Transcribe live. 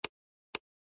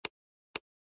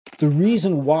The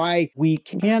reason why we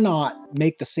cannot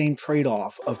make the same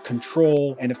trade-off of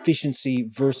control and efficiency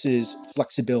versus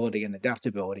flexibility and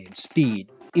adaptability and speed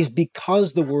is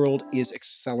because the world is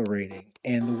accelerating.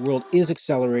 And the world is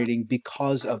accelerating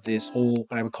because of this whole,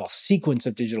 what I would call, sequence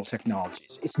of digital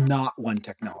technologies. It's not one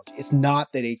technology. It's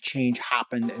not that a change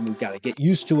happened and we've got to get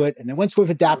used to it. And then once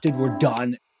we've adapted, we're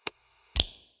done.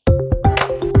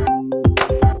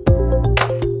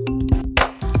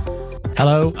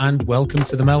 Hello and welcome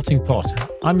to The Melting Pot.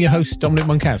 I'm your host, Dominic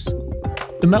Monkhouse.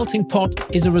 The Melting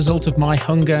Pot is a result of my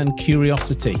hunger and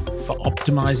curiosity for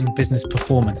optimizing business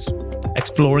performance,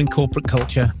 exploring corporate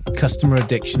culture, customer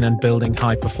addiction, and building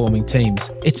high-performing teams.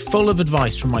 It's full of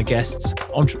advice from my guests,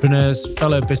 entrepreneurs,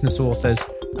 fellow business authors,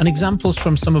 and examples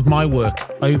from some of my work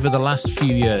over the last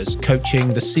few years, coaching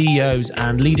the CEOs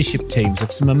and leadership teams of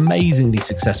some amazingly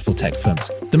successful tech firms.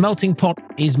 The Melting Pot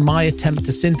is my attempt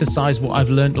to synthesize what I've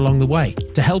learned along the way,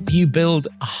 to help you build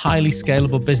a highly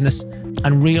scalable business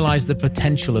and realize the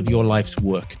potential of your life's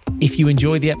work. If you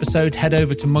enjoy the episode, head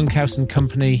over to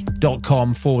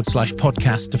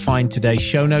monkhouseandcompany.com/podcast to find today's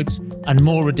show notes and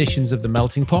more editions of The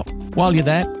Melting Pot. While you're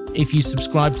there, if you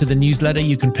subscribe to the newsletter,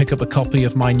 you can pick up a copy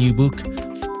of my new book,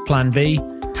 Plan B,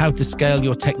 How to Scale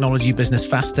Your Technology Business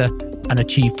Faster and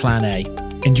Achieve Plan A.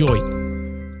 Enjoy.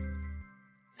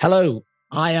 Hello,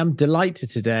 I am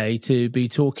delighted today to be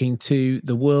talking to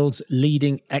the world's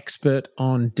leading expert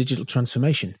on digital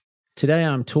transformation. Today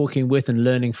I'm talking with and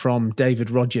learning from David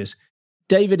Rogers.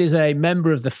 David is a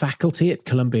member of the faculty at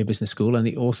Columbia Business School and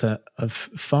the author of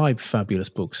 5 fabulous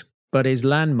books. But his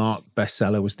landmark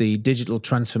bestseller was the Digital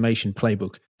Transformation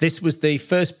Playbook. This was the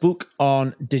first book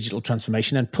on digital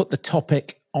transformation and put the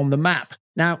topic on the map.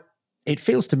 Now, it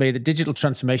feels to me that digital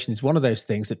transformation is one of those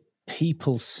things that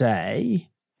people say,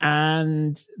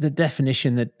 and the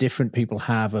definition that different people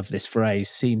have of this phrase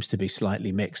seems to be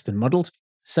slightly mixed and muddled.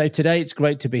 So today it's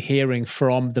great to be hearing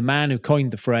from the man who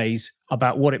coined the phrase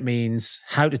about what it means,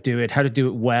 how to do it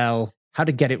well, how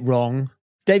to get it wrong.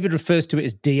 David refers to it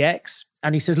as DX,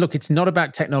 and he says, look, it's not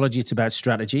about technology, it's about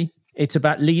strategy. It's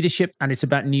about leadership, and it's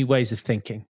about new ways of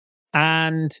thinking.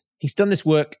 And he's done this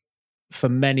work for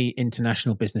many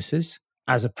international businesses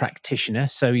as a practitioner.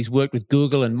 So he's worked with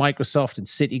Google and Microsoft and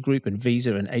Citigroup and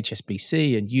Visa and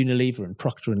HSBC and Unilever and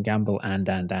Procter & Gamble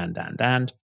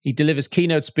and. He delivers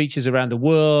keynote speeches around the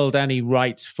world, and he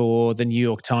writes for the New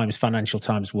York Times, Financial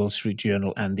Times, Wall Street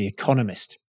Journal, and The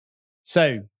Economist.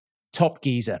 So, top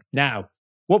geezer. Now,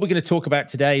 what we're going to talk about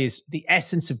today is the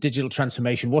essence of digital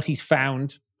transformation, what he's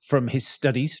found from his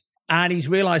studies. And he's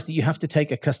realized that you have to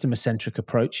take a customer-centric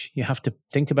approach. You have to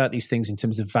think about these things in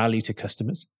terms of value to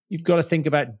customers. You've got to think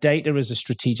about data as a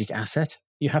strategic asset.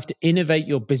 You have to innovate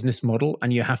your business model,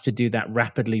 and you have to do that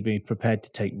rapidly, be prepared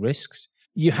to take risks.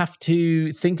 You have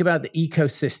to think about the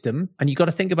ecosystem, and you've got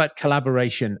to think about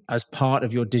collaboration as part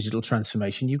of your digital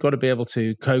transformation. You've got to be able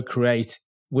to co-create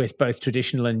with both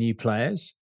traditional and new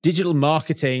players. Digital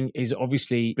marketing is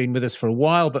obviously been with us for a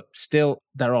while, but still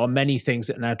there are many things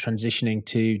that are now transitioning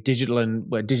to digital and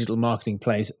where digital marketing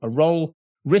plays a role.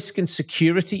 Risk and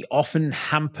security often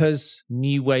hampers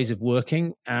new ways of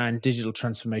working, and digital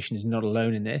transformation is not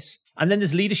alone in this. And then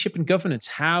there's leadership and governance.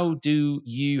 How do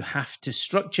you have to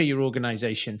structure your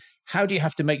organization? How do you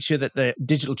have to make sure that the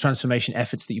digital transformation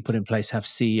efforts that you put in place have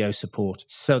CEO support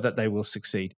so that they will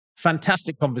succeed?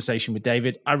 Fantastic conversation with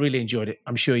David. I really enjoyed it.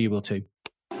 I'm sure you will too.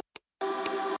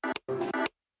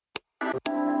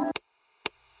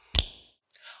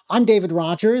 I'm David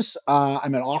Rogers.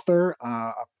 I'm an author,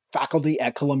 faculty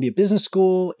at Columbia Business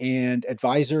School, and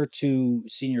advisor to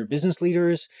senior business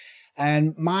leaders.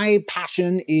 And my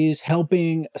passion is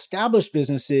helping established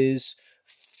businesses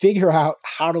figure out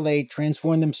how do they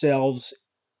transform themselves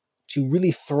to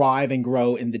really thrive and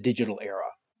grow in the digital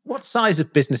era. What size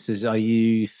of businesses are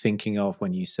you thinking of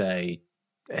when you say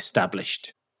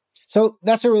established? So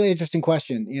that's a really interesting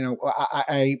question. You know,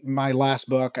 my last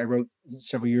book I wrote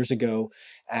several years ago,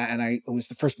 and it was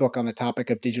the first book on the topic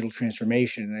of digital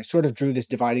transformation. And I sort of drew this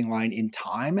dividing line in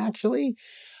time, actually.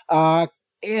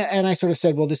 And I sort of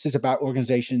said, well, this is about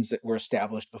organizations that were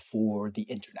established before the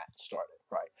internet started,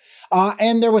 right?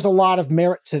 And there was a lot of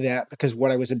merit to that because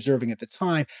what I was observing at the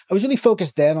time, I was really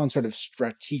focused then on sort of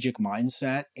strategic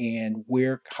mindset and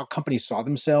how companies saw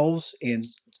themselves and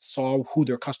saw who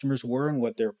their customers were and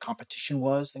what their competition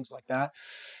was, things like that.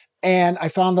 And I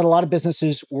found that a lot of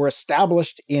businesses were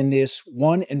established in this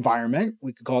one environment.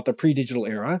 We could call it the pre-digital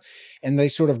era. And they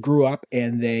sort of grew up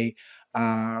and they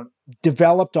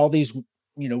developed all these,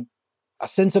 a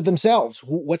sense of themselves.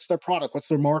 What's their product? What's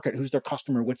their market? Who's their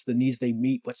customer? What's the needs they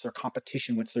meet? What's their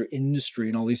competition? What's their industry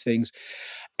and all these things?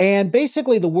 And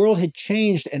basically the world had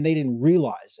changed and they didn't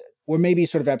realize it. or maybe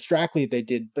sort of abstractly they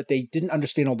did, but they didn't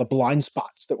understand all the blind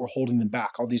spots that were holding them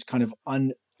back, all these kind of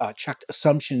unchecked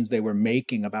assumptions they were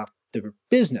making about their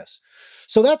business.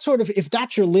 So that sort of, if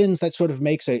that's your lens, that sort of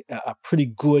makes a pretty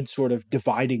good sort of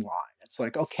dividing line. It's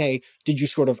like, okay, did you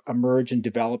sort of emerge and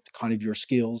develop kind of your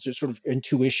skills, your sort of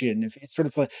intuition? If it's sort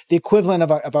of the equivalent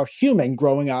of a human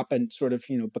growing up and sort of,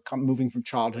 moving from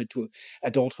childhood to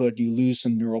adulthood, you lose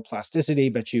some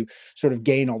neuroplasticity, but you sort of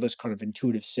gain all this kind of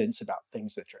intuitive sense about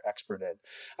things that you're expert in.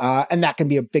 And that can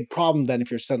be a big problem then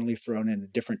if you're suddenly thrown in a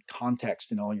different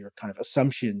context and all your kind of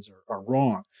assumptions are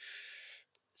wrong.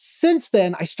 Since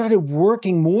then, I started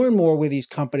working more and more with these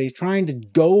companies, trying to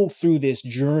go through this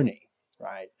journey,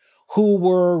 right? Who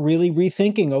were really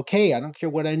rethinking, okay, I don't care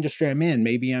what industry I'm in.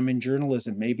 Maybe I'm in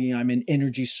journalism. Maybe I'm in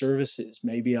energy services.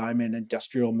 Maybe I'm an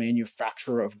industrial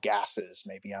manufacturer of gases.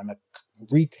 Maybe I'm a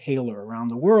retailer around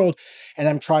the world. And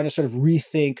I'm trying to sort of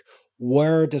rethink,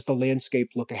 where does the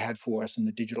landscape look ahead for us in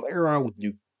the digital era with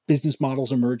new business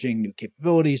models emerging, new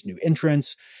capabilities, new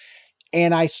entrants.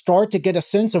 And I start to get a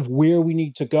sense of where we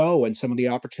need to go and some of the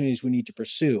opportunities we need to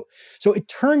pursue. So it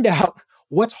turned out,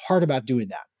 what's hard about doing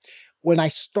that? When I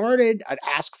started, I'd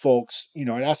ask folks,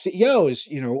 I'd ask CEOs,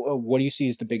 what do you see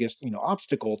as the biggest,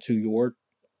 obstacle to your,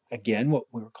 again, what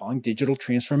we were calling digital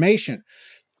transformation?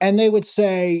 And they would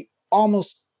say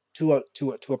almost to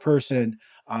a person,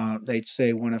 they'd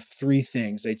say one of three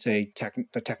things. They'd say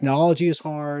the technology is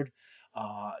hard.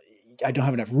 I don't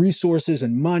have enough resources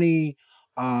and money.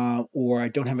 Or I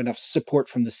don't have enough support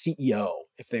from the CEO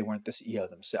if they weren't the CEO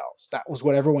themselves. That was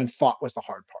what everyone thought was the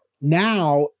hard part.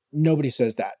 Now, nobody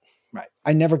says that, right?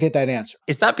 I never get that answer.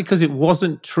 Is that because it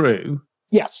wasn't true?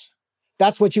 Yes.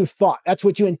 That's what you thought. That's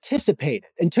what you anticipated.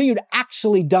 Until you'd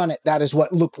actually done it, that is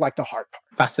what looked like the hard part.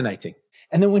 Fascinating.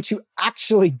 And then once you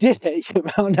actually did it, you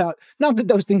found out, not that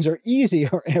those things are easy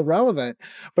or irrelevant,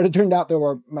 but it turned out there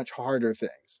were much harder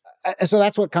things. And so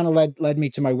that's what kind of led me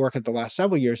to my work at the last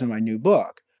several years in my new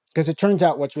book. Because it turns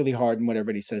out what's really hard and what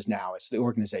everybody says now is the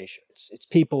organization. It's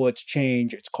people, it's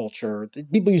change, it's culture.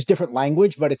 People use different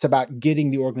language, but it's about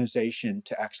getting the organization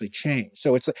to actually change.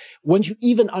 So it's once you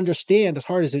even understand, as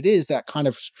hard as it is, that kind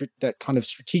of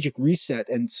strategic reset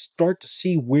and start to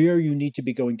see where you need to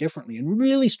be going differently and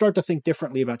really start to think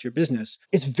differently about your business,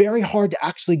 it's very hard to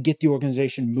actually get the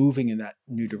organization moving in that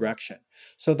new direction.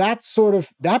 So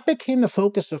that became the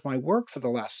focus of my work for the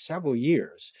last several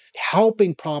years,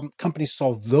 helping companies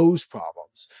solve those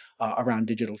problems around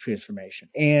digital transformation.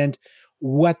 And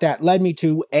what that led me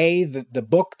to, the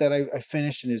book that I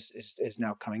finished and is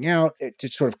now coming out, to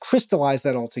sort of crystallize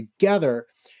that all together.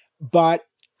 But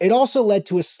it also led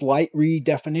to a slight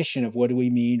redefinition of what do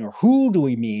we mean or who do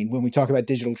we mean when we talk about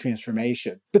digital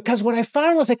transformation. Because what I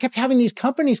found was I kept having these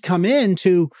companies come in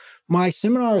to my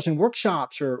seminars and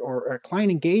workshops or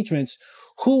client engagements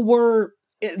who were,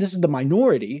 this is the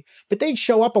minority, but they'd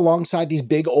show up alongside these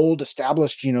big old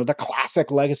established, the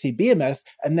classic legacy behemoth,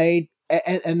 and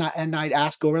I'd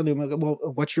ask, go around, well,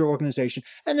 what's your organization?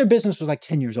 And their business was like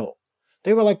 10 years old.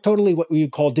 They were like totally what we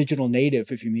would call digital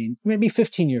native, if you mean, maybe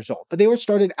 15 years old, but they were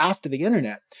started after the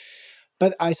internet.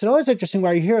 But I said, oh, that's interesting.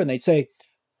 Why are you here? And they'd say,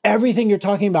 everything you're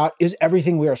talking about is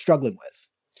everything we are struggling with.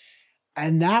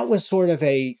 And that was sort of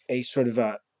a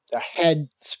head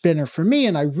spinner for me.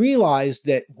 And I realized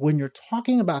that when you're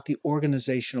talking about the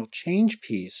organizational change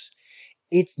piece,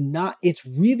 it's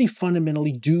really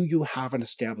fundamentally, do you have an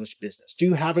established business? Do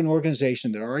you have an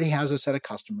organization that already has a set of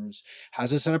customers,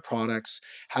 has a set of products,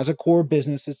 has a core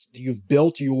business that you've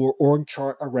built your org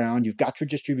chart around, you've got your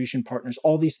distribution partners,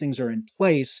 all these things are in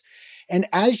place. And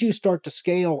as you start to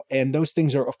scale, and those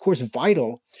things are, of course,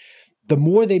 vital, the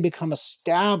more they become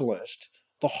established,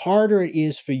 the harder it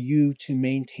is for you to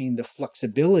maintain the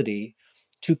flexibility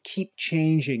to keep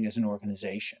changing as an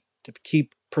organization, to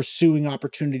keep pursuing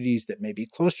opportunities that may be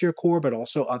close to your core, but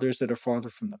also others that are farther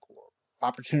from the core.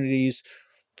 Opportunities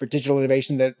for digital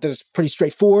innovation that is pretty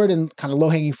straightforward and kind of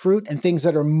low-hanging fruit, and things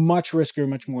that are much riskier,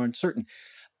 much more uncertain.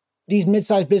 These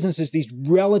mid-sized businesses, these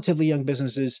relatively young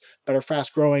businesses, but are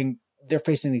fast-growing, they're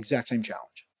facing the exact same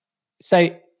challenge. So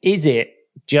is it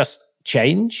just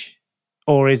change?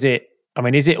 Or is it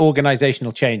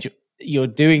organizational change? You're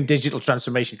doing digital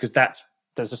transformation because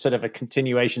there's a sort of a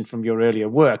continuation from your earlier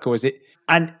work, or is it?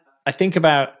 And I think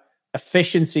about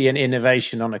efficiency and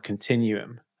innovation on a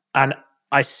continuum, and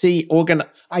I see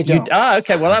I don't.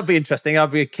 Okay. Well, that'd be interesting. I'll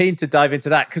be keen to dive into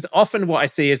that, because often what I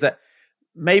see is that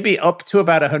maybe up to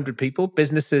about 100 people,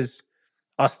 businesses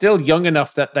are still young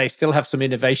enough that they still have some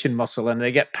innovation muscle, and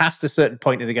they get past a certain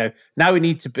point and they go, now we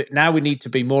need to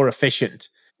be more efficient,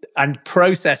 and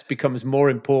process becomes more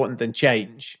important than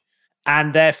change.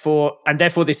 and therefore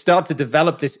they start to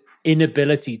develop this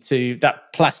inability to,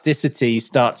 that plasticity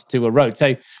starts to erode.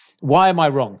 So why am I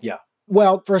wrong? Yeah.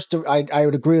 Well, first, I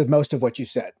would agree with most of what you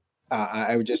said.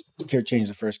 I would just change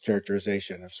the first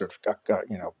characterization of sort of,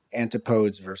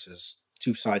 antipodes versus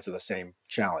two sides of the same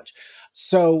challenge.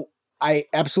 So I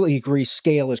absolutely agree.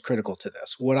 Scale is critical to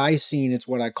this. What I've seen is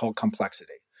what I call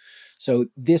complexity. So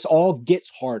this all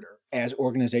gets harder as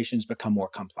organizations become more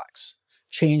complex.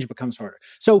 Change becomes harder.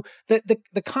 So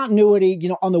the continuity,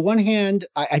 on the one hand,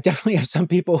 I definitely have some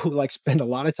people who like spend a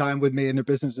lot of time with me in their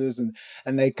businesses,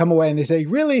 and they come away and they say,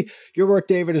 really, your work,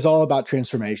 David, is all about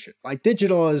transformation. Like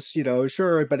digital is,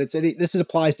 sure, but this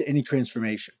applies to any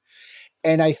transformation.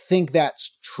 And I think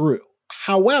that's true.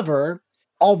 However,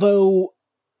 although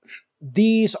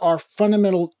these are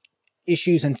fundamental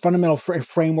issues and fundamental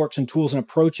frameworks and tools and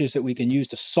approaches that we can use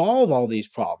to solve all these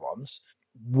problems,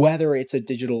 whether it's a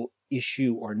digital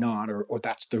issue or not, or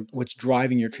that's what's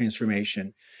driving your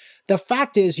transformation. The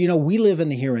fact is, we live in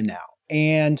the here and now,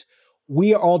 and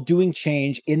we are all doing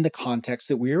change in the context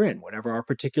that we are in, whatever our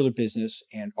particular business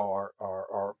and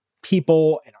our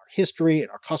people and our history and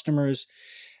our customers.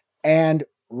 And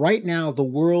right now, the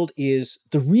world is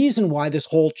the reason why this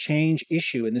whole change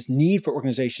issue and this need for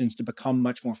organizations to become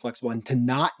much more flexible and to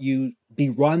not be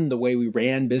run the way we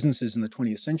ran businesses in the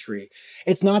 20th century.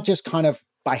 It's not just kind of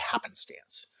by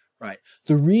happenstance, right?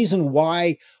 The reason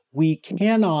why we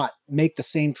cannot make the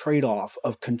same trade-off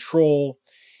of control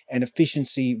and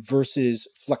efficiency versus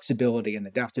flexibility and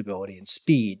adaptability and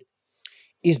speed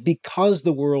is because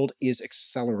the world is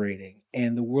accelerating,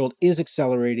 and the world is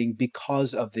accelerating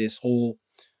because of this whole,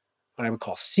 what I would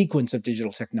call, sequence of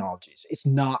digital technologies. It's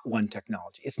not one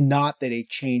technology. It's not that a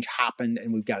change happened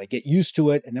and we've got to get used to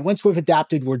it, and then once we've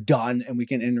adapted, we're done and we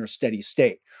can enter a steady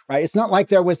state, right? It's not like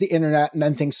there was the internet and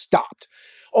then things stopped.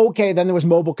 Okay, then there was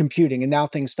mobile computing and now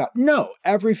things stop. No,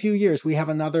 every few years we have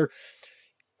another.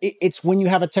 It's when you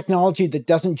have a technology that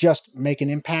doesn't just make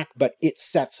an impact, but it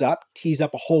tees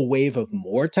up a whole wave of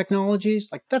more technologies.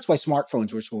 Like that's why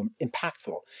smartphones were so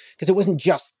impactful, because it wasn't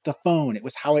just the phone. It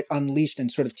was how it unleashed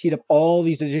and sort of teed up all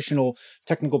these additional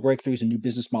technical breakthroughs and new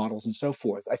business models and so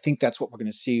forth. I think that's what we're going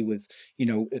to see with,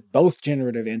 both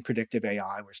generative and predictive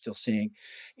AI. We're still seeing,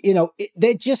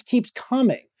 that just keeps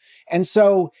coming. And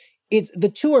so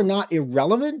the two are not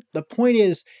irrelevant. The point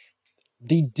is,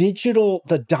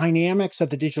 the dynamics of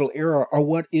the digital era are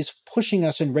what is pushing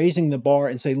us and raising the bar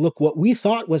and say, look, what we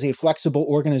thought was a flexible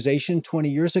organization 20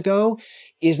 years ago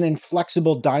is an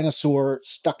inflexible dinosaur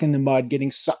stuck in the mud, getting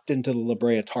sucked into the La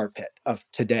Brea tar pit of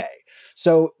today.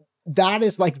 So that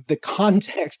is like the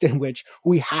context in which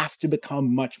we have to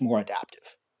become much more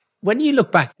adaptive. When you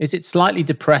look back, is it slightly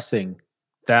depressing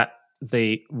that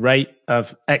the rate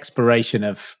of expiration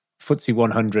of FTSE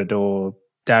 100 or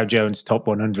Dow Jones top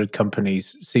 100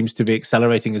 companies seems to be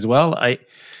accelerating as well?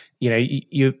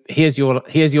 Here's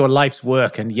your life's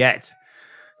work, and yet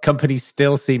companies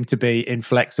still seem to be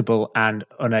inflexible and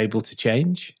unable to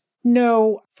change.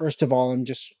 No, first of all, I'm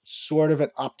just sort of an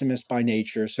optimist by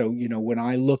nature. So, when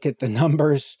I look at the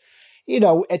numbers,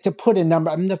 to put a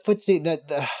number, I mean, the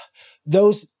FTSE,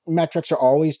 those metrics are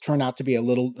always turn out to be a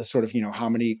little sort of, how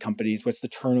many companies, what's the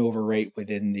turnover rate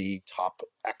within the top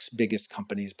X biggest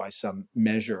companies by some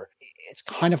measure. It's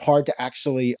kind of hard to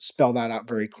actually spell that out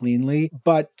very cleanly,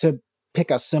 but to pick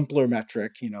a simpler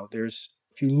metric,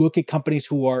 if you look at companies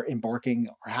who are embarking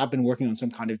or have been working on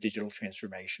some kind of digital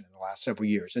transformation in the last several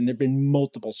years, and there have been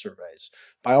multiple surveys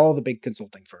by all the big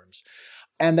consulting firms,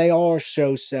 and they all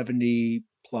show 70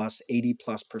 plus, 80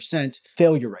 plus %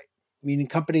 failure rate. Meaning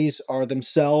companies are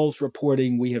themselves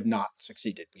reporting, we have not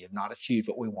succeeded. We have not achieved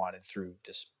what we wanted through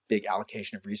this big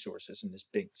allocation of resources and this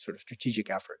big sort of strategic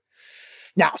effort.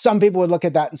 Now, some people would look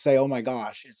at that and say, oh my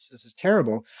gosh, this is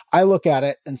terrible. I look at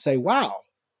it and say, wow,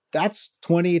 that's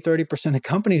 20, 30% of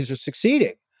companies are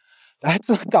succeeding. That's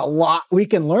like a lot we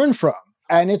can learn from.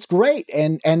 And it's great.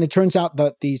 And it turns out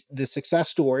that the success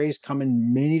stories come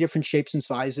in many different shapes and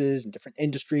sizes and different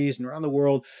industries and around the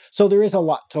world. So there is a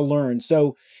lot to learn.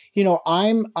 So,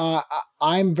 I'm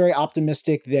very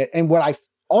optimistic that, and what I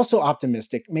also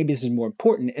optimistic, maybe this is more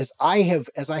important, is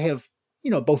as I have,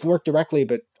 both worked directly,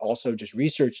 but also just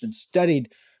researched and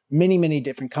studied many, many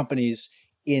different companies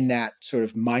in that sort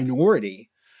of minority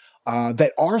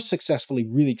that are successfully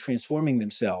really transforming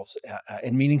themselves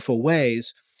in meaningful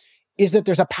ways, is that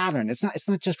there's a pattern. It's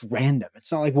not just random.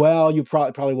 It's not like, well, you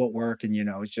probably won't work and,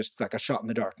 it's just like a shot in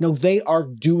the dark. No, they're all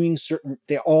doing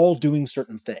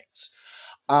certain things.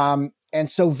 And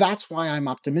so that's why I'm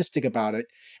optimistic about it.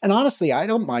 And honestly, I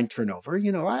don't mind turnover.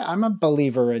 I'm a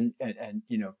believer in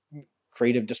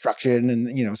creative destruction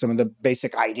and, some of the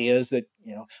basic ideas that,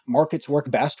 markets work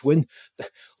best when,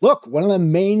 look, one of the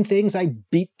main things I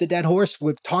beat the dead horse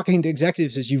with talking to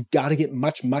executives is you've got to get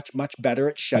much, much, much better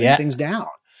at shutting things down.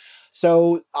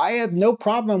 So I have no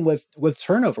problem with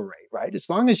turnover rate, right? As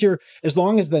long as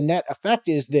the net effect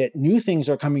is that new things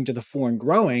are coming to the fore and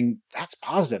growing, that's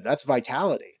positive. That's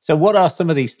vitality. So what are some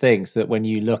of these things that when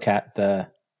you look at the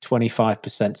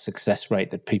 25% success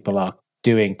rate that people are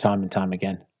doing time and time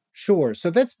again? Sure. So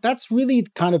that's really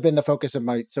kind of been the focus of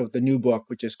the new book,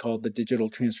 which is called The Digital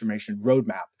Transformation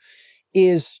Roadmap.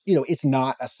 Is, it's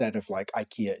not a set of like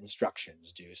IKEA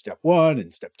instructions. Do step 1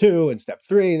 and step 2 and step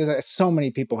 3. So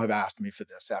many people have asked me for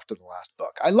this after the last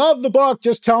book. I love the book.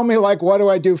 Just tell me, like, what do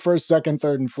I do first, second,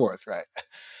 third, and fourth, right?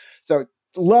 So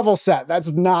level set.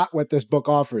 That's not what this book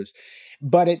offers.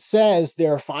 But it says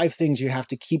there are 5 things you have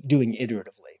to keep doing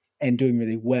iteratively and doing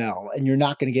really well. And you're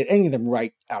not going to get any of them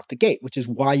right out the gate, which is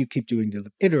why you keep doing them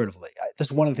iteratively.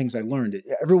 That's one of the things I learned.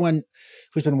 Everyone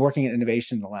who's been working in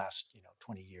innovation in the last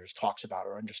 20 years talks about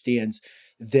or understands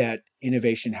that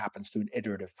innovation happens through an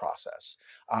iterative process.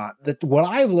 What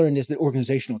I've learned is that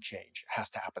organizational change has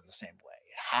to happen the same way.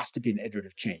 It has to be an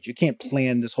iterative change. You can't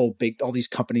plan this all these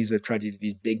companies that have tried to do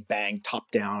these big bang, top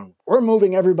down, we're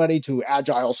moving everybody to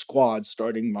agile squads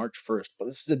starting March 1st, but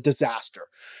this is a disaster,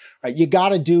 right? You got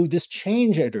to do this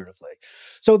change iteratively.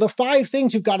 So the 5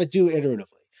 things you've got to do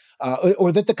iteratively,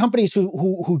 or that the companies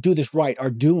who do this right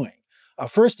are doing.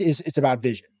 First is it's about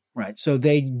vision. Right. So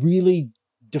they really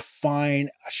define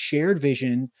a shared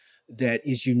vision that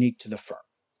is unique to the firm.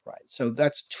 Right. So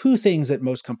that's 2 things that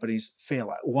most companies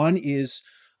fail at. One is,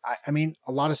 I mean,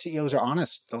 a lot of CEOs are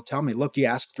honest. They'll tell me, look, you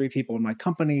ask 3 people in my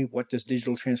company, what does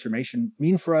digital transformation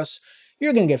mean for us?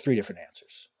 You're going to get 3 different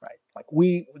answers. Right. Like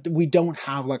we don't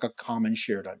have like a common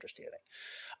shared understanding.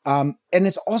 And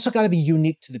it's also got to be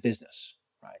unique to the business.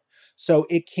 So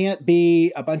it can't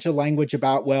be a bunch of language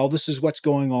about, well, this is what's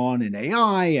going on in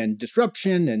AI and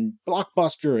disruption and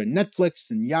Blockbuster and Netflix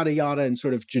and yada, yada, and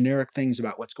sort of generic things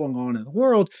about what's going on in the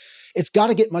world. It's got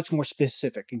to get much more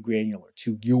specific and granular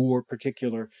to your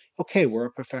particular, okay, we're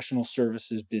a professional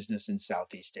services business in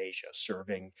Southeast Asia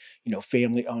serving,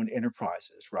 family-owned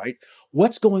enterprises, right?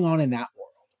 What's going on in that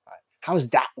world? Right? How is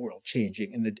that world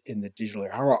changing in the digital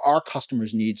era? How are our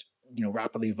customers' needs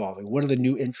rapidly evolving? What are the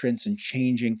new entrants and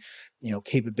changing,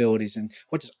 capabilities, and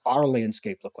what does our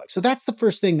landscape look like? So that's the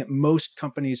first thing that most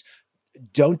companies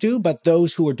don't do, but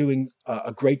those who are doing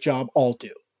a great job all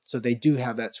do. So they do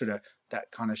have that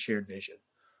kind of shared vision.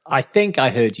 I think I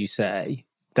heard you say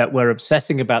that we're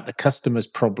obsessing about the customer's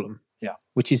problem,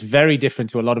 which is very different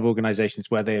to a lot of organizations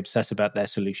where they obsess about their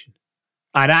solution.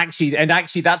 And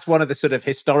actually, that's one of the sort of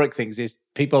historic things is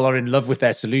people are in love with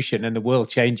their solution and the world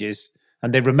changes.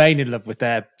 And they remain in love with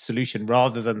their solution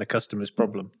rather than the customer's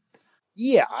problem.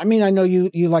 Yeah, I mean, I know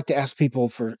you like to ask people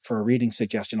for a reading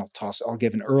suggestion. I'll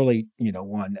give an early,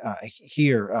 one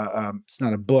here. It's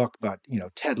not a book, but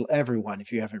Ted. Everyone,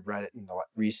 if you haven't read it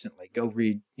recently, go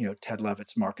read Ted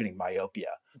Levitt's Marketing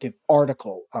Myopia. The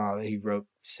article he wrote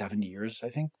 70 years, I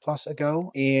think, plus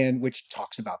ago, and which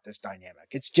talks about this dynamic.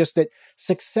 It's just that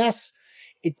success.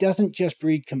 It doesn't just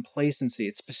breed complacency.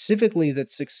 It's specifically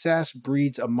that success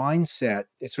breeds a mindset.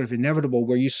 It's sort of inevitable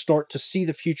where you start to see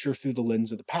the future through the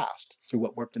lens of the past, through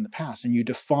what worked in the past. And you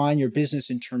define your business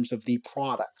in terms of the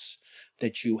products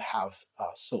that you have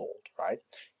sold, right?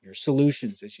 Your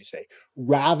solutions, as you say,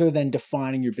 rather than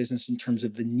defining your business in terms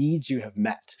of the needs you have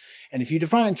met. And if you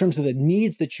define it in terms of the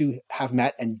needs that you have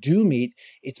met and do meet,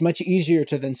 it's much easier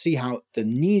to then see how the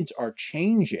needs are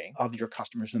changing of your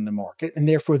customers in the market. And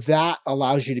therefore, that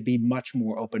allows you to be much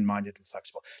more open-minded and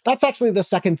flexible. That's actually the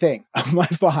second thing of my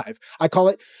 5. I call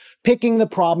it picking the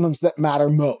problems that matter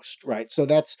most, right? So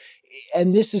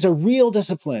and this is a real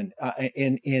discipline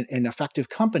in effective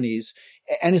companies.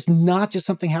 And it's not just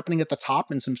something happening at the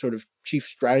top in some sort of chief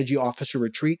strategy officer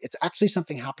retreat. It's actually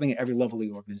something happening at every level of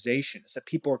the organization. It's that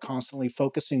people are constantly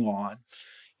focusing on,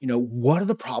 what are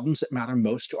the problems that matter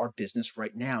most to our business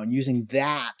right now? And using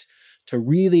that to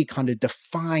really kind of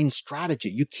define strategy.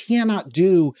 You cannot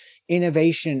do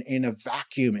innovation in a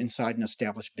vacuum inside an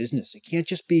established business. It can't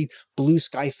just be blue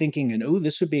sky thinking and, oh,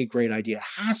 this would be a great idea.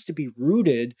 It has to be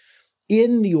rooted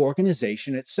in the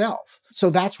organization itself. So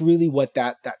that's really what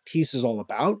that piece is all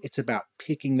about. It's about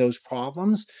picking those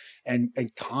problems and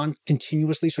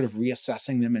continuously sort of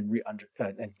reassessing them and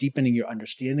deepening your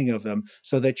understanding of them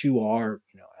so that you are,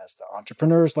 as the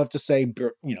entrepreneurs love to say,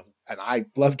 and I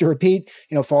love to repeat,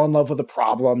 fall in love with the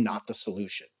problem, not the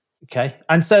solution. Okay.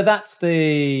 And so that's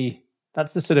the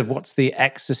sort of what's the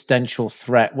existential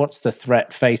threat? What's the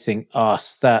threat facing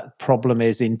us? That problem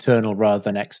is internal rather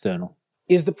than external.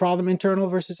 Is the problem internal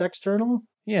versus external?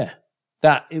 Yeah.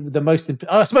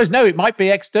 I suppose, no, it might be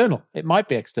external. It might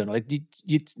be external.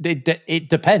 It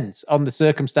depends on the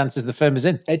circumstances the firm is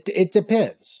in. It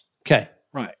depends. Okay.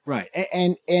 Right.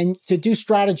 And to do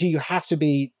strategy, you have to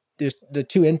be, the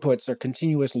two inputs are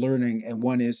continuous learning, and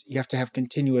one is you have to have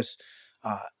continuous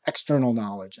external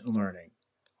knowledge and learning,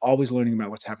 always learning about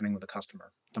what's happening with the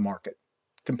customer, the market,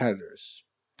 competitors,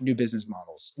 new business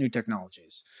models, new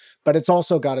technologies. But it's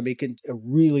also got to be a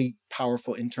really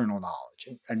powerful internal knowledge.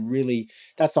 And really,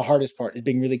 that's the hardest part, is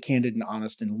being really candid and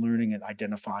honest and learning and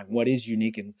identifying what is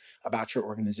unique about your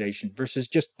organization versus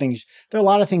just things. There are a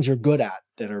lot of things you're good at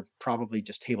that are probably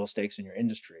just table stakes in your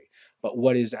industry, but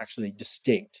what is actually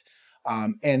distinct.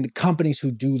 And the companies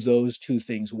who do those two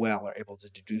things well are able to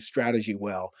do strategy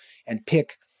well and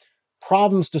pick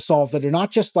problems to solve that are not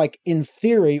just like in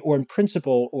theory or in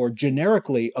principle or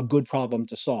generically a good problem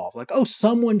to solve. Like, oh,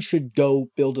 someone should go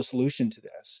build a solution to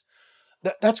this.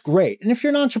 That's great. And if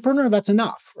you're an entrepreneur, that's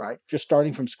enough, right? Just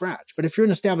starting from scratch. But if you're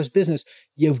an established business,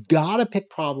 you've got to pick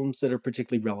problems that are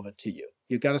particularly relevant to you.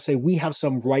 You've got to say, we have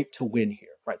some right to win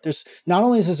here, right? There's not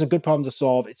only is this a good problem to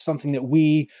solve, it's something that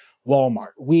we,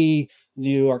 Walmart, we,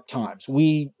 New York Times,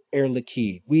 we, Air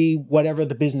Liquide, we, whatever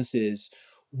the business is,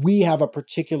 we have a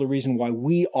particular reason why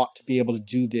we ought to be able to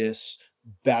do this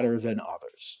better than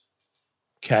others.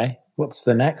 Okay. What's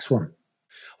the next one?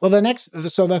 Well,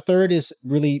 so the third is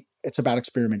really, it's about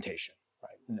experimentation,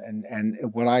 right? And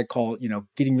what I call,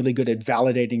 getting really good at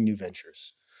validating new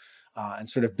ventures and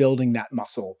sort of building that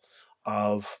muscle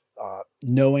of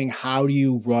knowing how do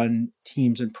you run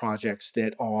teams and projects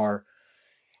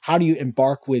how do you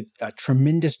embark with a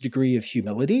tremendous degree of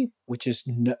humility, which is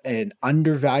an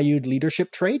undervalued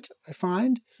leadership trait, I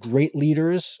find. Great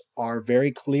leaders are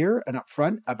very clear and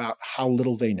upfront about how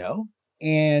little they know.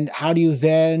 And how do you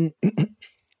then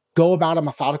go about a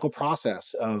methodical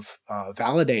process of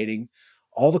validating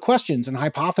all the questions and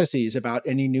hypotheses about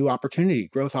any new opportunity,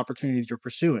 growth opportunity that you're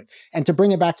pursuing. And to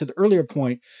bring it back to the earlier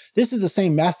point, this is the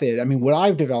same method. I mean, what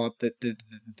I've developed,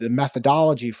 the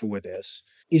methodology for this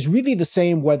is really the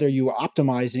same whether you are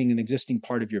optimizing an existing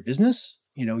part of your business.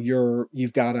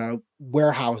 You've got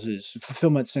warehouses,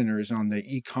 fulfillment centers on the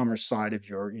e-commerce side of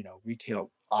your,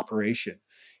 retail operation.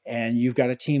 And you've got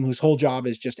a team whose whole job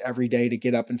is just every day to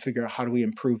get up and figure out how do we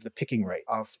improve the picking rate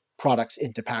of products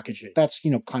into packaging. That's,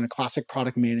 kind of classic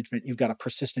product management. You've got a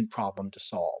persistent problem to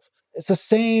solve. It's the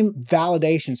same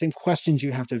validation, same questions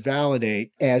you have to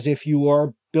validate as if you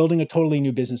are building a totally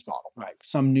new business model, right?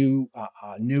 Some new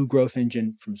growth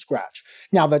engine from scratch.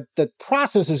 Now, the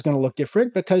process is going to look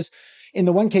different because in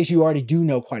the one case, you already do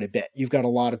know quite a bit. You've got a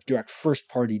lot of direct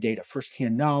first-party data,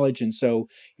 first-hand knowledge, and so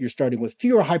you're starting with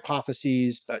fewer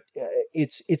hypotheses, but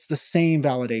it's the same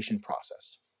validation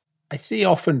process. I see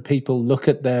often people look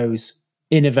at those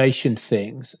innovation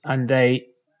things and they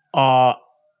are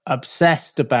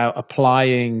obsessed about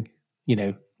applying,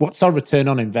 what's our return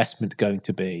on investment going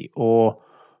to be? Or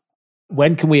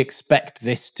when can we expect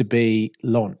this to be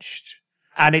launched?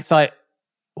 And it's like,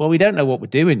 well, we don't know what we're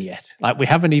doing yet. Like, we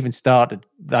haven't even started.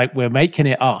 Like, we're making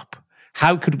it up.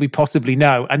 How could we possibly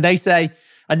know? And they say,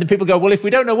 and then people go, well, if we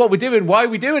don't know what we're doing, why are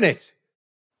we doing it?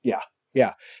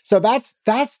 Yeah. So that's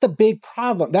the big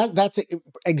problem. That's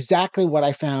exactly what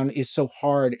I found is so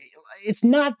hard. It's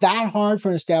not that hard for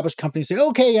an established company to say,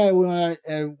 okay, we want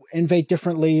to innovate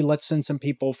differently. Let's send some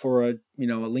people for a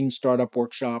lean startup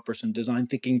workshop or some design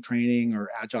thinking training or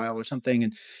agile or something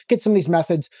and get some of these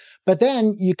methods. But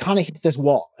then you kind of hit this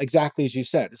wall, exactly as you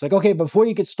said. It's like, okay, before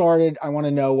you get started, I want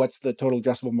to know what's the total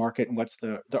addressable market and what's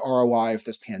the ROI if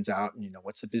this pans out, and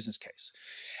what's the business case.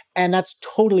 And that's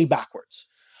totally backwards.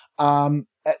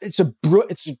 It's a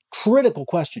critical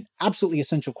question, absolutely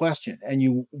essential question. And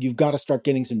you've got to start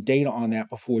getting some data on that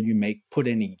before you put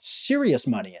any serious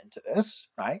money into this,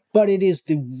 right? But it is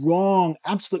the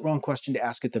absolute wrong question to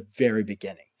ask at the very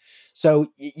beginning. So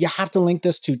you have to link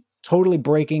this to totally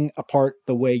breaking apart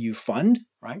the way you fund,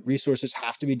 right? Resources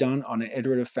have to be done on an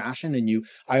iterative fashion. And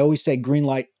I always say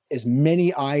greenlight as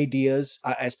many ideas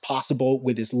as possible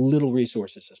with as little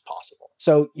resources as possible.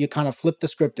 So you kind of flip the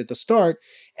script at the start,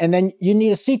 and then you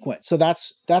need a sequence. So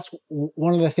that's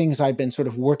one of the things I've been sort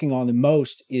of working on the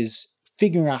most is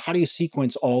figuring out how do you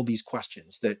sequence all these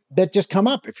questions that just come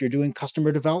up if you're doing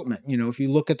customer development. If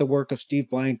you look at the work of Steve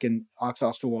Blank and Alex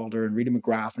Osterwalder and Rita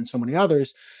McGrath and so many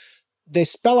others, they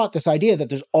spell out this idea that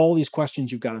there's all these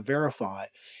questions you've got to verify.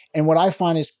 And what I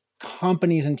find is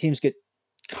companies and teams get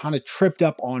kind of tripped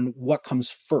up on what comes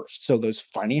first. So those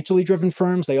financially driven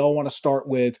firms, they all want to start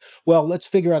with, well, let's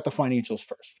figure out the financials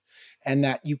first. and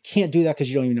that you can't do that because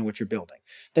you don't even know what you're building.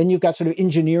 Then you've got sort of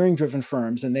engineering driven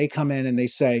firms, and they come in and they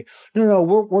say, no,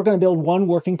 we're going to build one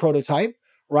working prototype,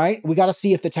 right? We got to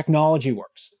see if the technology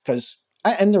works,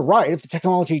 and they're right. If the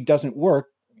technology doesn't work,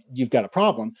 you've got a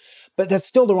problem, but that's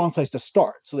still the wrong place to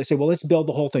start. So they say, well, let's build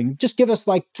the whole thing. Just give us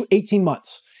like 18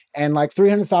 months and like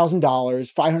 $300,000,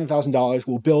 $500,000.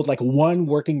 We'll build like one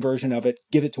working version of it,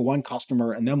 give it to one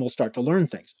customer, and then we'll start to learn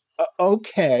things.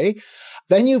 Okay.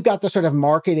 Then you've got the sort of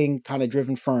marketing kind of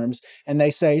driven firms, and they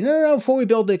say, no, before we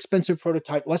build the expensive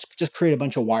prototype, let's just create a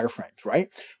bunch of wireframes, right?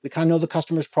 We kind of know the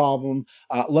customer's problem.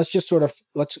 Let's just sort of,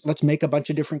 let's make a bunch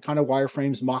of different kind of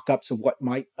wireframes, mock-ups of what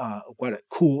a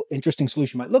cool, interesting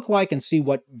solution might look like, and see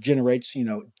what generates,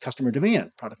 customer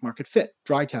demand, product market fit,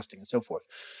 dry testing, and so forth.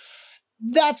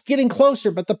 That's getting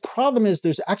closer, but the problem is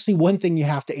there's actually one thing you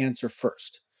have to answer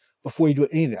first before you do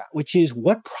any of that, which is,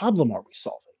 what problem are we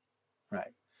solving,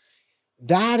 right?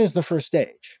 That is the first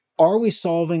stage. Are we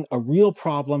solving a real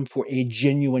problem for a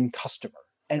genuine customer?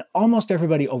 And almost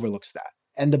everybody overlooks that.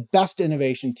 And the best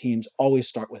innovation teams always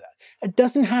start with that. It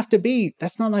doesn't have to be,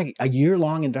 that's not like a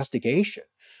year-long investigation,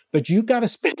 but you've got to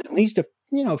spend at least a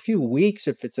few weeks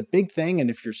if it's a big thing. And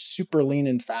if you're super lean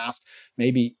and fast,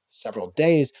 maybe several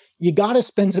days, you got to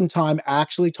spend some time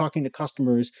actually talking to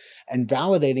customers and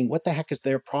validating what the heck is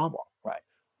their problem, right?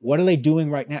 What are they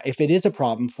doing right now? If it is a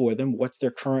problem for them, what's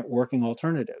their current working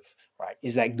alternative, right?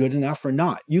 Is that good enough or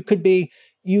not? You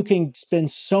can spend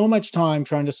so much time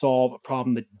trying to solve a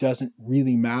problem that doesn't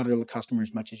really matter to the customer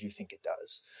as much as you think it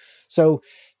does. So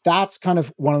that's kind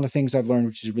of one of the things I've learned,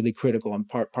 which is really critical and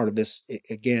part of this,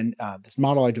 again, this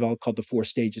model I developed called the 4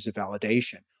 stages of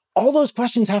validation. All those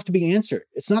questions have to be answered.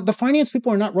 It's not, the finance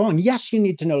people are not wrong. Yes, you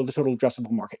need to know the total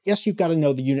addressable market. Yes, you've got to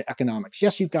know the unit economics.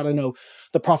 Yes, you've got to know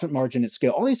the profit margin at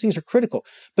scale. All these things are critical,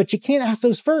 but you can't ask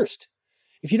those first.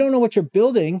 If you don't know what you're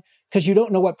building because you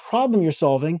don't know what problem you're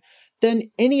solving, then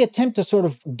any attempt to sort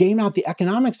of game out the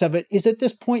economics of it is at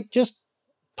this point just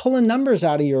pulling numbers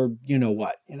out of your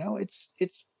you-know-what.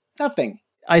 It's nothing.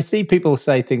 I see people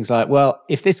say things like, well,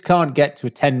 if this can't get to a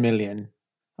 10 million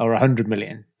or 100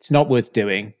 million, it's not worth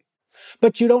doing.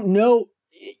 But you don't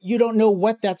know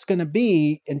what that's going to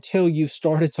be until you've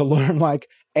started to learn, like,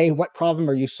 A, what problem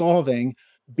are you solving?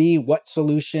 B, what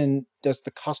solution does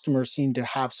the customer seem to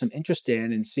have some interest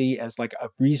in and see as like a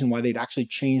reason why they'd actually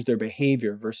change their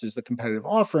behavior versus the competitive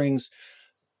offerings?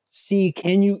 C,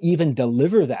 can you even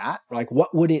deliver that? Like,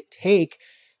 what would it take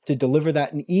to deliver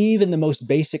that? And even the most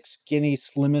basic, skinny,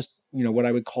 slimmest, what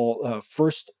I would call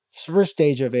first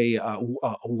stage of a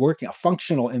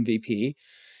functional MVP.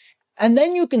 And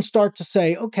then you can start to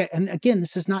say, okay, and again,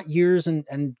 this is not years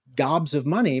and gobs of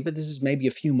money, but this is maybe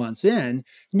a few months in.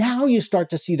 Now you start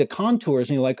to see the contours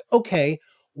and you're like, okay,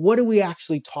 what are we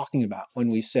actually talking about when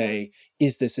we say,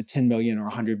 is this a $10 million or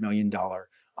 $100 million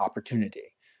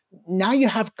opportunity? Now you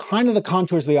have kind of the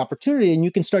contours of the opportunity, and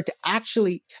you can start to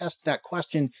actually test that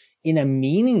question in a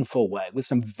meaningful way with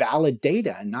some valid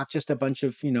data and not just a bunch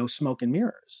of, smoke and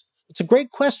mirrors. It's a great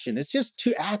question. It's just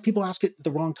people ask it at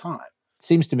the wrong time. It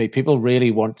seems to me people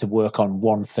really want to work on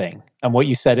one thing. And what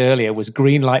you said earlier was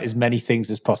green light as many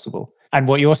things as possible. And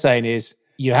what you're saying is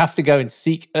you have to go and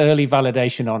seek early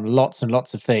validation on lots and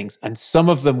lots of things. And some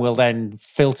of them will then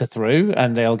filter through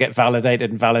and they'll get validated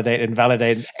and validated and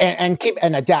validated. And keep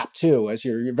and adapt too as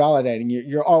you're validating.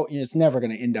 It's never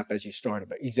going to end up as you started,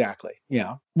 but exactly.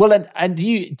 Yeah. Well, and do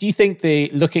you think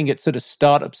looking at sort of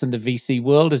startups in the VC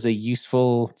world is a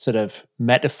useful sort of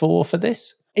metaphor for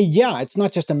this? Yeah, it's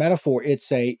not just a metaphor. It's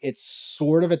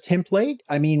sort of a template.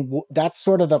 I mean, that's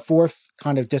sort of the fourth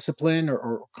kind of discipline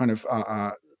or kind of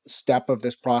step of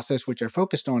this process, which I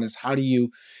focused on, is how do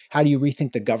you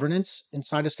rethink the governance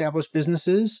inside established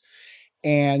businesses?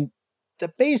 And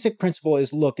the basic principle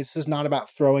is, look, this is not about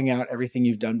throwing out everything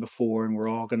you've done before and we're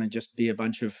all going to just be a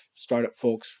bunch of startup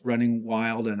folks running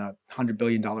wild in a $100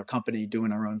 billion company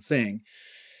doing our own thing.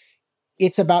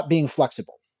 It's about being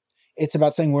flexible. It's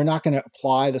about saying we're not going to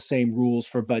apply the same rules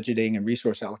for budgeting and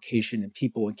resource allocation and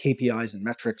people and KPIs and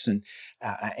metrics and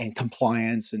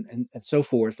compliance and so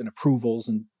forth and approvals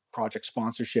and project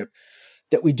sponsorship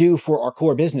that we do for our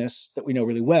core business that we know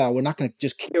really well. We're not going to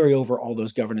just carry over all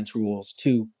those governance rules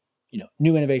to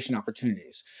new innovation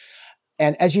opportunities.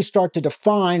 And as you start to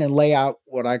define and lay out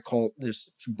what I call,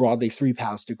 there's broadly 3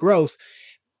 paths to growth,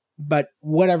 but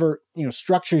whatever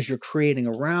structures you're creating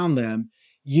around them,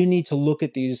 you need to look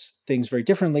at these things very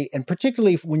differently. And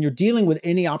particularly when you're dealing with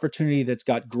any opportunity that's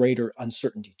got greater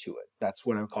uncertainty to it. That's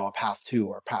what I would call a path 2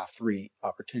 or path 3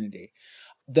 opportunity.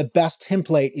 The best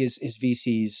template is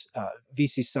VC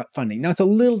funding. Now, it's a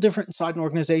little different inside an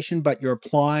organization, but you're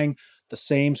applying the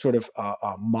same sort of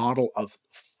model of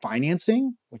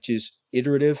financing, which is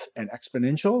iterative and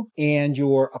exponential, and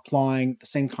you're applying the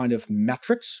same kind of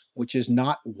metrics, which is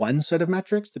not one set of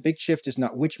metrics. The big shift is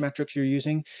not which metrics you're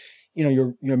using.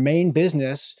 Your main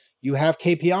business, you have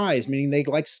KPIs, meaning they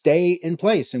like stay in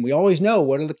place. And we always know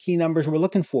what are the key numbers we're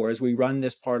looking for as we run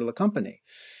this part of the company.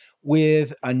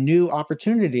 With a new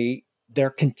opportunity, they're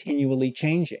continually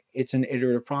changing. It's an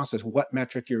iterative process. What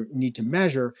metric you need to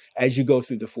measure as you go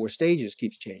through the 4 stages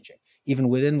keeps changing, even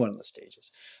within one of the stages.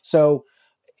 So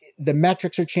the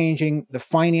metrics are changing, the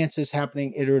finance is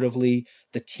happening iteratively,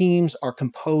 the teams are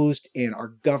composed and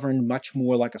are governed much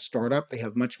more like a startup. They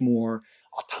have much more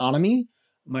autonomy,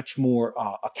 much more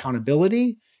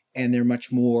accountability, and they're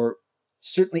much more,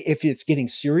 certainly if it's getting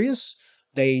serious,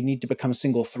 they need to become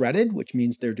single-threaded, which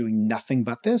means they're doing nothing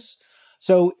but this.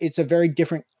 So it's a very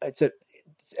different,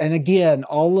 and again,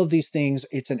 all of these things,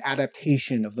 it's an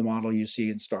adaptation of the model you see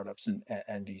in startups and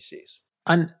VCs.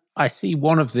 And I see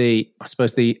one of the, I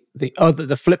suppose the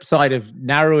flip side of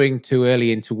narrowing too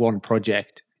early into one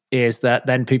project is that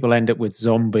then people end up with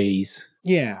zombies.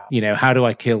 Yeah. How do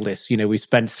I kill this? We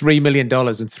spent $3 million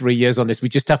in 3 years on this. We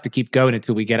just have to keep going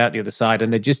until we get out the other side.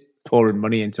 And they're just pouring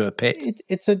money into a pit.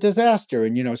 It's a disaster.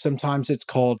 And, sometimes it's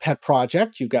called pet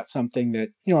project. You've got something that,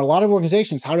 a lot of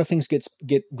organizations, how do things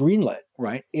get greenlit,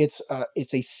 right? It's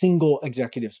a single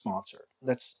executive sponsor.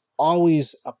 That's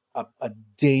always a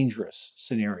dangerous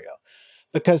scenario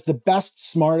because the best,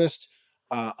 smartest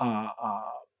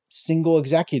single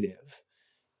executive,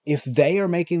 if they are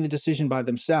making the decision by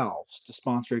themselves to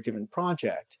sponsor a given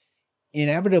project,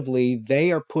 inevitably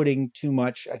they are putting too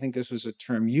much, I think this was a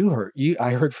term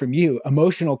I heard from you,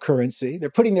 emotional currency.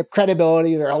 They're putting their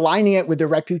credibility, they're aligning it with their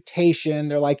reputation,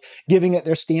 they're like giving it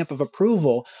their stamp of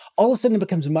approval. All of a sudden it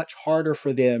becomes much harder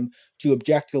for them to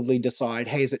objectively decide,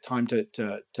 hey, is it time to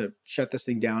shut this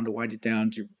thing down, to wind it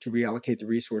down, to reallocate the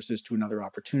resources to another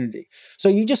opportunity. So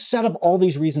you just set up all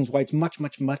these reasons why it's much,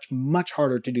 much, much, much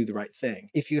harder to do the right thing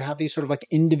if you have these sort of like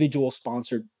individual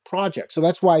sponsored projects. So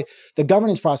that's why the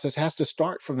governance process has to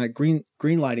start from that green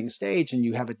lighting stage, and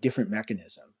you have a different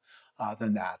mechanism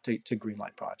than that to green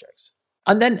light projects.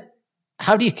 And then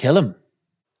how do you kill them?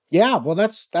 Yeah, well,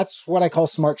 that's what I call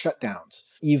smart shutdowns.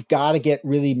 You've got to get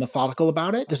really methodical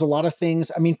about it. There's a lot of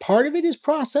things. I mean, part of it is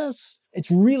process. It's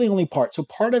really only part. So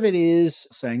part of it is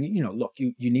saying, look,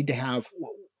 you need to have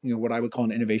what I would call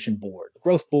an innovation board,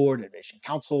 growth board, innovation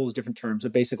councils, different terms.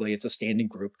 But basically, it's a standing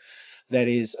group that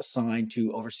is assigned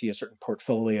to oversee a certain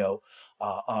portfolio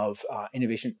of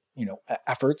innovation,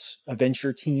 efforts,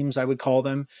 venture teams, I would call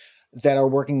them, that are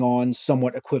working on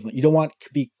somewhat equivalent. You don't want to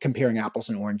be comparing apples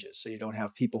and oranges. So you don't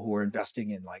have people who are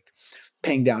investing in like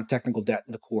paying down technical debt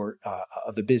in the core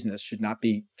of the business should not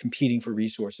be competing for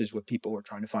resources with people who are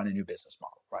trying to find a new business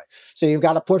model, right? So you've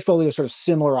got a portfolio of sort of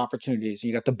similar opportunities.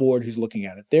 You got the board who's looking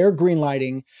at it. They're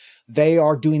greenlighting. They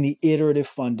are doing the iterative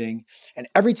funding. And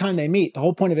every time they meet, the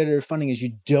whole point of iterative funding is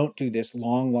you don't do this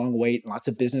long, long wait and lots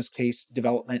of business case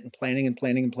development and planning,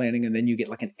 and then you get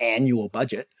like an annual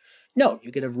budget. No,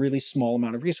 you get a really small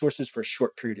amount of resources for a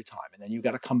short period of time. And then you've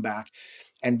got to come back.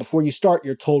 And before you start,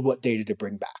 you're told what data to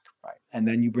bring back, right? And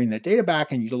then you bring that data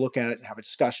back and you look at it and have a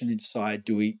discussion and decide,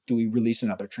 do we release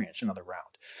another tranche, another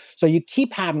round? So you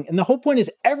keep having, and the whole point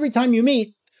is every time you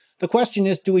meet, the question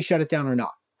is, do we shut it down or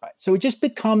not? Right. So it just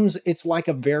becomes, it's like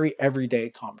a very everyday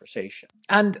conversation.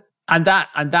 And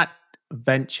that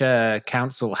venture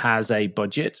council has a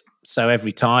budget. So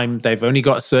every time they've only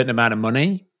got a certain amount of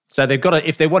money. So they've got to,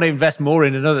 if they want to invest more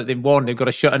in another than one, they've got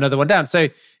to shut another one down. So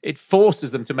it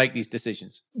forces them to make these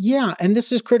decisions. Yeah, and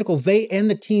this is critical. They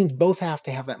and the teams both have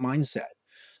to have that mindset.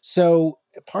 So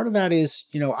part of that is,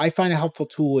 I find a helpful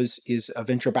tool is a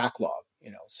venture backlog.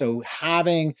 So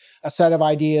having a set of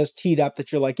ideas teed up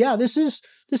that you're like, yeah, this is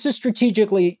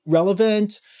strategically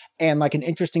relevant and like an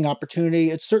interesting opportunity.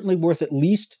 It's certainly worth at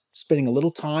least spending a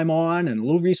little time on and a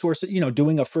little resource,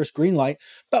 doing a first green light.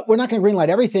 But we're not going to green light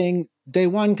everything day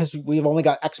one because we've only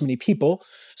got X many people.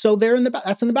 So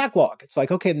that's in the backlog. It's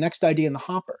like, okay, the next idea in the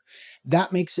hopper.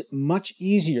 That makes it much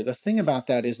easier. The thing about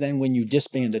that is then when you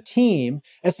disband a team,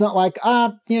 it's not like,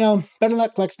 better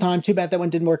luck next time. Too bad that one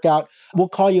didn't work out. We'll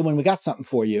call you when we got something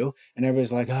for you. And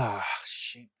everybody's like,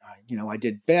 shit, I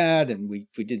did bad and we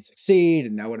didn't succeed.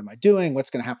 And now what am I doing? What's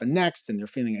going to happen next? And they're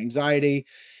feeling anxiety.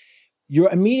 You're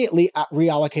immediately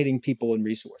reallocating people and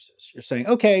resources. You're saying,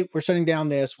 okay, we're shutting down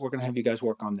this. We're going to have you guys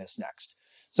work on this next.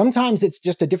 Sometimes it's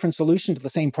just a different solution to the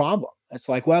same problem. It's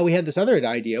like, well, we had this other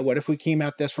idea. What if we came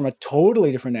at this from a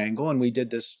totally different angle and we did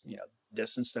this,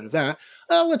 this instead of that?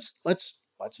 Well, let's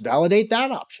validate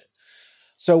that option.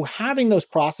 So having those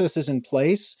processes in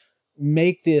place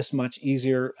make this much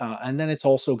easier. And then it's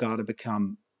also got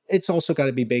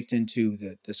to be baked into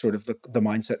the sort of the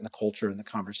mindset and the culture and the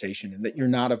conversation, and that you're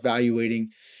not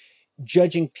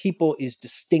judging people is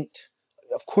distinct.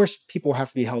 Of course, people have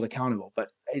to be held accountable,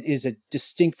 but it is a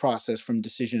distinct process from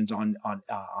decisions on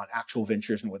actual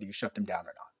ventures and whether you shut them down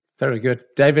or not. Very good.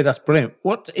 David, that's brilliant.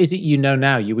 What is it you know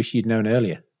now you wish you'd known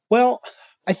earlier? Well,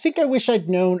 I think I wish I'd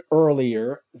known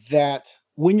earlier that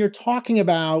when you're talking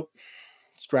about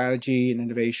strategy and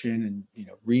innovation and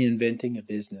reinventing a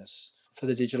business for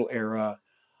the digital era,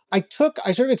 I sort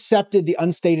of accepted the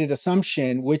unstated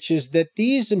assumption, which is that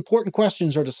these important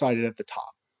questions are decided at the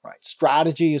top. Right.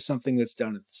 Strategy is something that's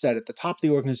set at the top of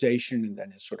the organization and then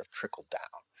is sort of trickled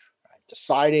down. Right?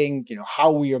 Deciding,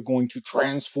 how we are going to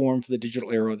transform for the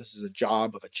digital era. This is a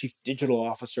job of a chief digital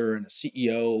officer and a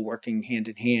CEO working hand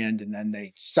in hand, and then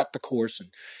they set the course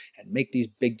and make these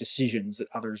big decisions that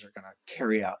others are going to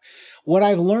carry out. What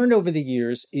I've learned over the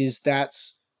years is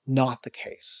that's not the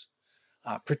case.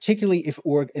 Particularly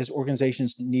as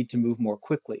organizations need to move more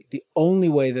quickly. The only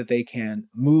way that they can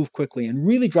move quickly and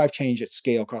really drive change at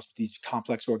scale across these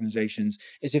complex organizations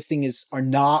is if things are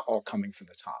not all coming from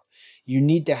the top. You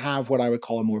need to have what I would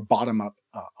call a more bottom-up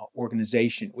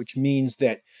organization, which means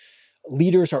that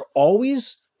leaders are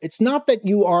always, it's not that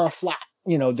you are a flat,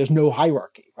 there's no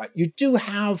hierarchy, right? You do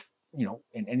have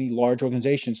in any large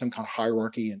organization, some kind of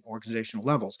hierarchy and organizational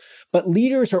levels. But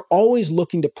leaders are always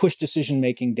looking to push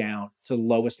decision-making down to the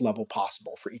lowest level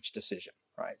possible for each decision,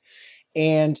 right?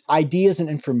 And ideas and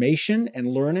information and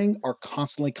learning are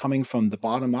constantly coming from the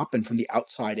bottom up and from the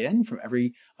outside in, from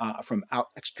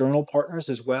external partners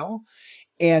as well.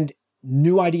 And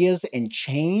new ideas and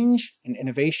change and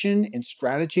innovation and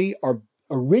strategy are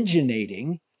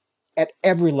originating at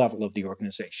every level of the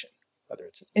organization. Whether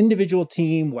it's an individual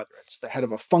team, whether it's the head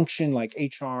of a function like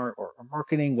HR or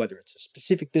marketing, whether it's a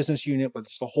specific business unit, whether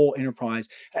it's the whole enterprise,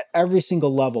 at every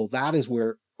single level, that is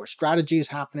where strategy is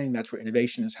happening. That's where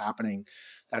innovation is happening.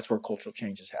 That's where cultural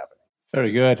change is happening.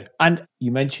 Very good. And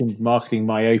you mentioned marketing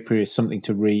myopia is something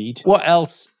to read. What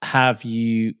else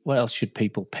should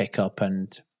people pick up?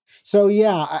 And so,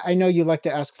 yeah, I know you like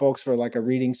to ask folks for like a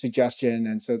reading suggestion.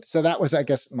 And so that was, I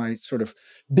guess, my sort of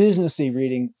businessy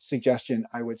reading suggestion,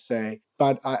 I would say.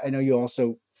 But I know you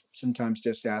also sometimes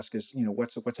just ask is,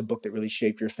 what's a book that really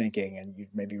shaped your thinking and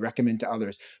you'd maybe recommend to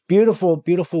others. Beautiful,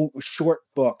 beautiful short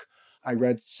book I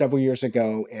read several years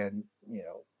ago and,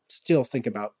 still think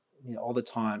about, all the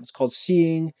time. It's called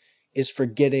Seeing is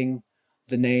Forgetting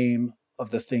the Name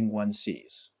of the Thing One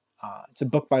Sees. It's a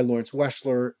book by Lawrence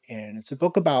Weschler, and it's a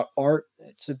book about art.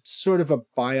 It's a sort of a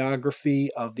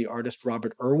biography of the artist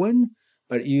Robert Irwin,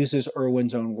 but it uses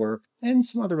Irwin's own work and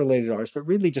some other related artists, but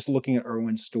really just looking at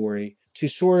Irwin's story to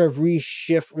sort of really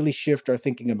shift our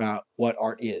thinking about what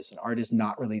art is. And art is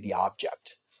not really the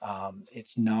object.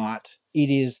 It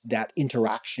is that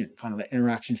interaction, kind of the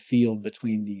interaction field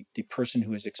between the person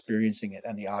who is experiencing it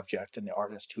and the object and the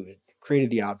artist who had created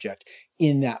the object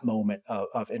in that moment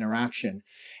of interaction.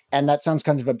 And that sounds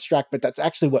kind of abstract, but that's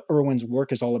actually what Irwin's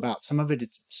work is all about. Some of it,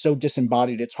 it's so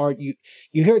disembodied. It's hard. You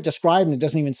hear it described and it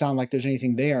doesn't even sound like there's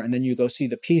anything there. And then you go see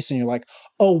the piece and you're like,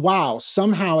 oh, wow.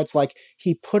 Somehow it's like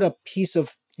he put a piece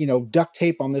of, duct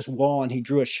tape on this wall and he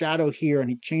drew a shadow here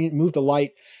and he moved a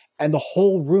light. And the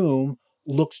whole room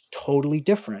looks totally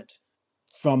different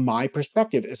from my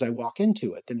perspective as I walk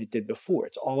into it than it did before.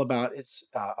 It's all about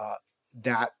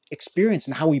that experience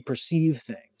and how we perceive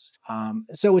things.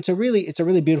 So it's a really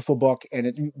beautiful book and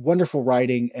it's wonderful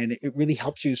writing, and it really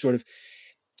helps you sort of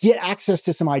get access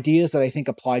to some ideas that I think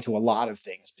apply to a lot of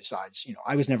things besides,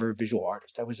 I was never a visual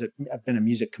artist. I've been a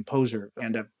music composer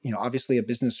and obviously a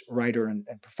business writer and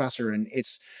professor. And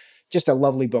it's just a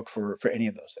lovely book for any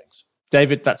of those things.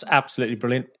 David, that's absolutely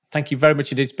brilliant. Thank you very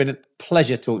much. It's been a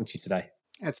pleasure talking to you today.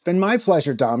 It's been my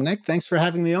pleasure, Dominic. Thanks for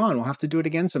having me on. We'll have to do it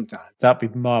again sometime.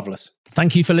 That'd be marvelous.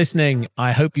 Thank you for listening.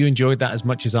 I hope you enjoyed that as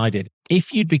much as I did.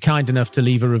 If you'd be kind enough to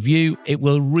leave a review, it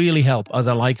will really help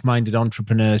other like-minded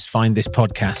entrepreneurs find this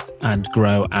podcast and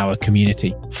grow our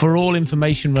community. For all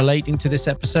information relating to this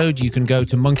episode, you can go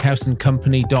to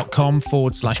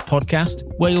monkhouseandcompany.com/podcast,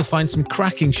 where you'll find some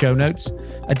cracking show notes,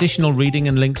 additional reading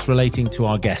and links relating to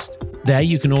our guest. There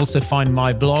you can also find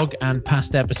my blog and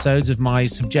past episodes of my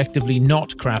subjectively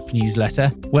not crap newsletter,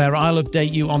 where I'll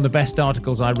update you on the best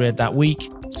articles I read that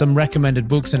week, some recommended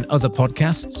books and other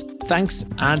podcasts. Thanks,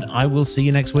 and I will see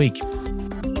you next week.